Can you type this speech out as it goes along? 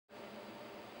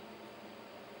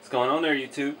going on there,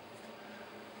 YouTube?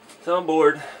 So I'm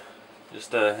bored,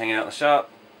 just hanging out in the shop,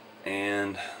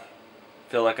 and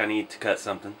feel like I need to cut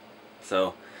something.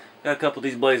 So got a couple of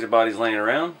these blazer bodies laying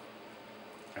around.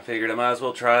 I figured I might as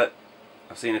well try it.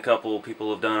 I've seen a couple people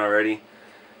have done already,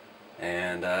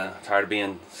 and tired of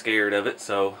being scared of it,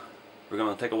 so we're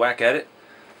going to take a whack at it.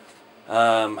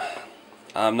 I'm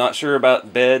not sure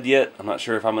about bed yet. I'm not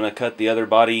sure if I'm going to cut the other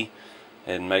body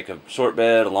and make a short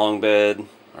bed, a long bed,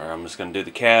 or I'm just going to do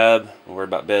the cab. We'll worry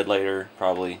about bed later,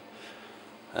 probably.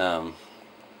 So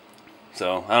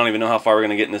I don't even know how far we're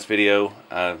going to get in this video.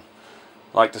 I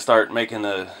like to start making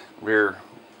a rear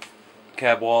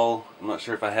cab wall. I'm not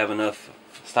sure if I have enough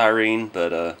styrene,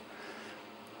 but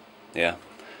yeah,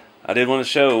 I did want to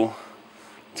show.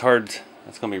 It's hard.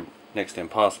 It's going to be next to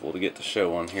impossible to get the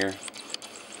show on here.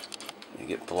 Let me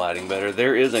get the lighting better.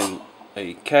 There is a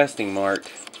casting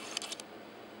mark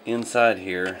inside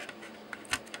here.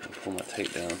 Let me pull my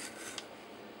tape down. Not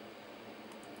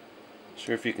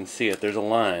sure if you can see it. There's a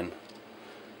line.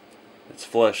 It's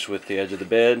flush with the edge of the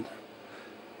bed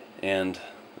and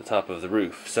the top of the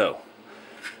roof. So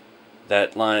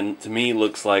that line to me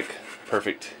looks like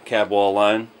perfect cab wall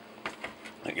line.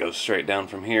 It goes straight down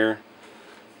from here,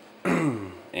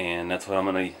 and that's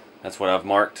what I've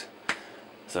marked.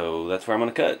 So that's where I'm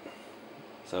gonna cut.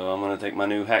 So I'm gonna take my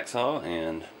new hacksaw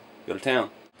and go to town.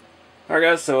 Alright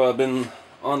guys, so I've been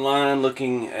online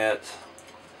looking at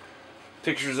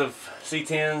pictures of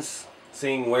C10s,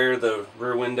 seeing where the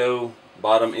rear window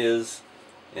bottom is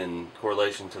in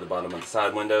correlation to the bottom of the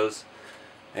side windows,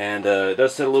 and it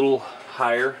does sit a little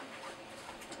higher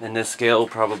than this scale,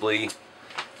 probably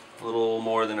a little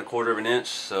more than 1/4 of an inch.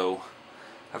 So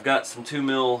I've got some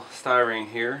 2mm styrene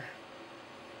here,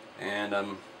 and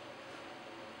I'm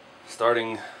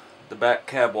starting the back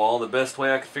cab wall. The best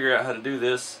way I could figure out how to do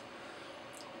this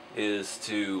is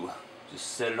to just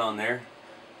set it on there,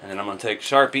 and then I'm going to take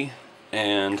Sharpie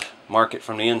and mark it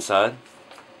from the inside.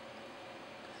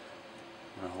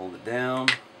 I'm going to hold it down,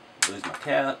 lose my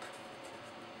cap.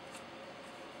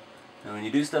 And when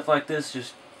you do stuff like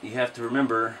this, you have to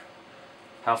remember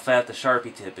how fat the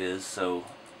Sharpie tip is, so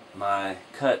my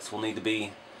cuts will need to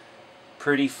be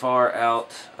pretty far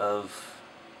out of,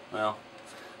 well,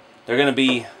 they're going to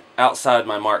be outside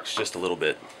my marks just a little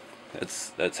bit.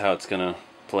 That's how it's going to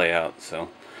play out. So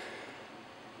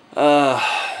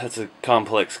that's a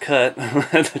complex cut. I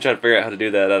have to try to figure out how to do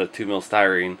that out of 2mm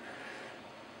styrene.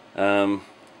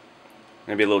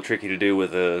 Maybe a little tricky to do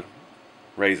with a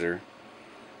razor.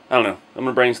 I don't know. I'm going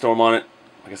to brainstorm on it.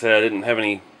 Like I said, I didn't have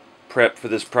any prep for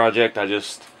this project. I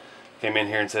just came in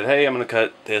here and said, hey, I'm going to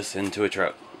cut this into a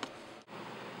truck.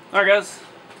 Alright guys,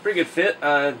 pretty good fit.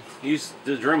 I used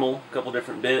the Dremel, a couple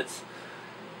different bits.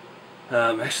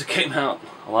 Actually came out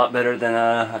a lot better than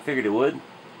I figured it would.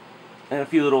 And a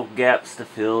few little gaps to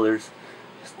fill. There's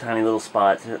just tiny little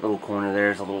spots. That little corner there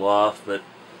is a little off, but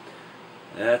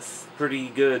that's pretty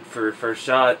good for first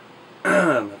shot.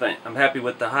 I'm happy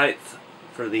with the height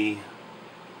for the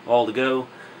wall to go.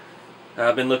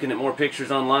 I've been looking at more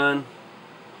pictures online.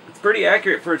 It's pretty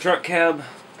accurate for a truck cab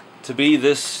to be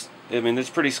this. I mean, it's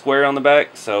pretty square on the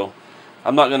back, so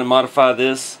I'm not going to modify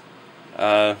this.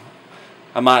 I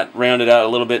might round it out a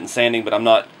little bit in sanding, but I'm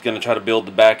not going to try to build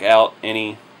the back out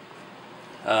any.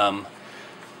 Still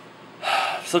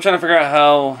trying to figure out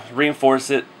how to reinforce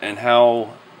it, and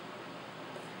how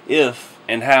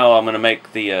I'm going to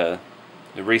make the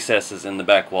recesses in the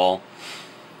back wall.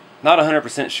 Not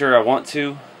 100% sure I want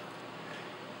to,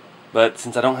 but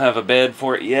since I don't have a bed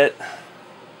for it yet,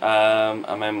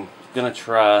 I'm gonna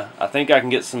try. I think I can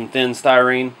get some thin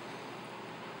styrene.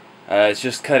 It's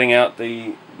just cutting out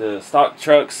the stock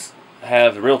trucks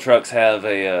the real trucks have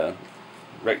a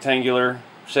rectangular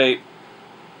shape.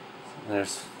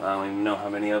 There's, I don't even know how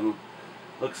many of them.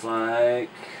 Looks like,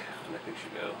 where'd that picture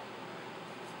go?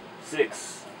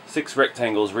 Six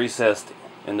rectangles recessed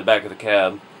in the back of the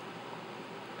cab.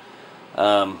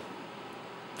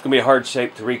 It's going to be a hard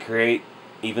shape to recreate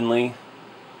evenly,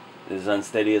 as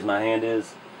unsteady as my hand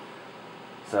is.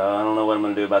 So I don't know what I'm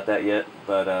going to do about that yet,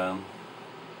 but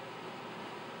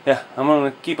yeah, I'm going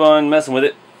to keep on messing with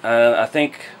it. I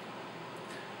think,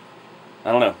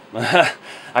 I don't know,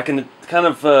 I can kind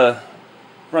of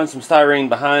run some styrene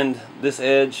behind this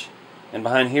edge and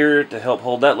behind here to help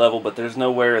hold that level, but there's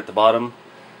nowhere at the bottom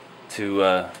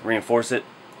to reinforce it.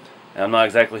 And I'm not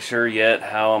exactly sure yet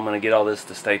how I'm going to get all this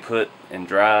to stay put and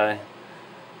dry.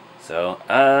 So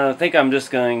I think I'm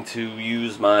just going to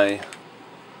use my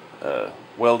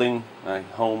my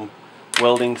home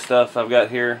welding stuff I've got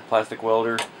here, plastic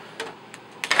welder.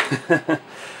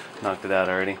 Knocked it out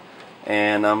already.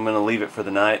 And I'm going to leave it for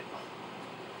the night.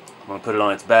 I'm going to put it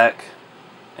on its back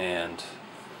and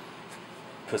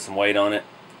put some weight on it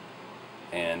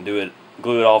and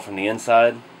glue it all from the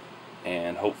inside,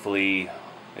 and hopefully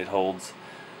it holds.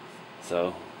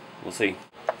 So we'll see.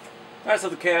 Alright, so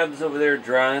the cab's over there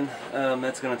drying.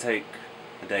 That's going to take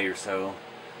a day or so.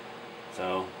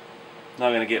 So not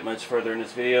going to get much further in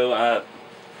this video.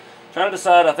 Trying to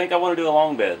decide, I think I want to do a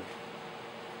long bed.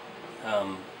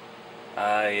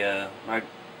 My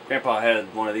grandpa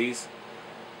had one of these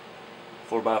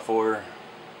 4x4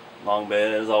 long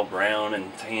bed. It was all brown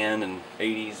and tan and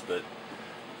 80s, but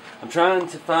I'm trying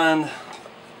to find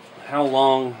how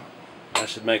long I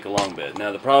should make a long bed.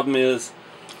 Now the problem is,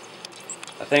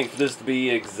 I think for this to be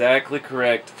exactly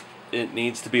correct, it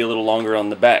needs to be a little longer on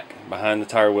the back. Behind the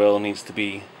tire wheel needs to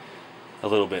be a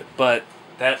little bit, but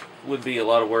that would be a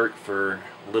lot of work for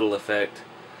little effect,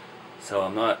 so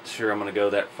I'm not sure I'm going to go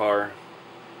that far.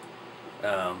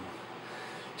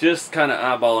 Just kind of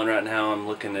eyeballing right now. I'm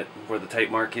looking at where the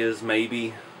tape mark is,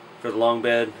 maybe, for the long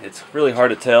bed. It's really hard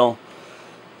to tell,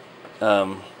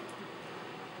 but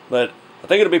I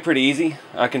think it'll be pretty easy.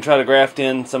 I can try to graft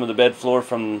in some of the bed floor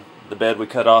from the bed we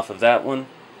cut off of that one,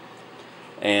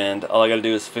 and all I got to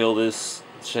do is fill this,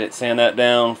 sand that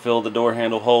down, fill the door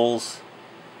handle holes,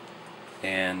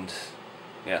 and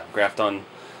yeah, graft on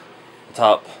the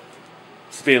top.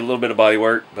 Just be a little bit of body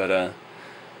work, but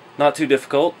not too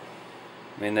difficult.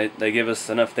 I mean, they give us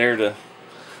enough there to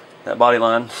that body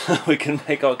line. We can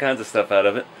make all kinds of stuff out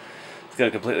of it. It's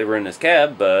going to completely ruin this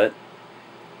cab, but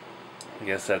I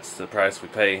guess that's the price we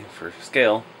pay for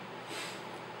scale.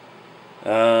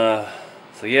 So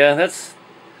yeah, I'm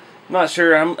not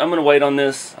sure. I'm going to wait on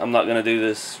this. I'm not going to do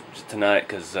this tonight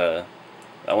because I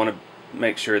want to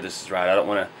make sure this is right. I don't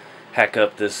want to hack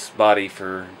up this body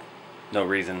for no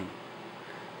reason.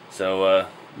 So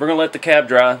we're going to let the cab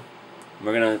dry.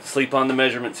 We're going to sleep on the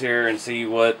measurements here and see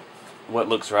what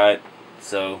looks right.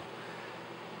 So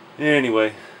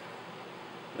anyway,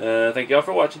 thank y'all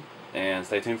for watching, and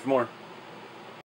stay tuned for more.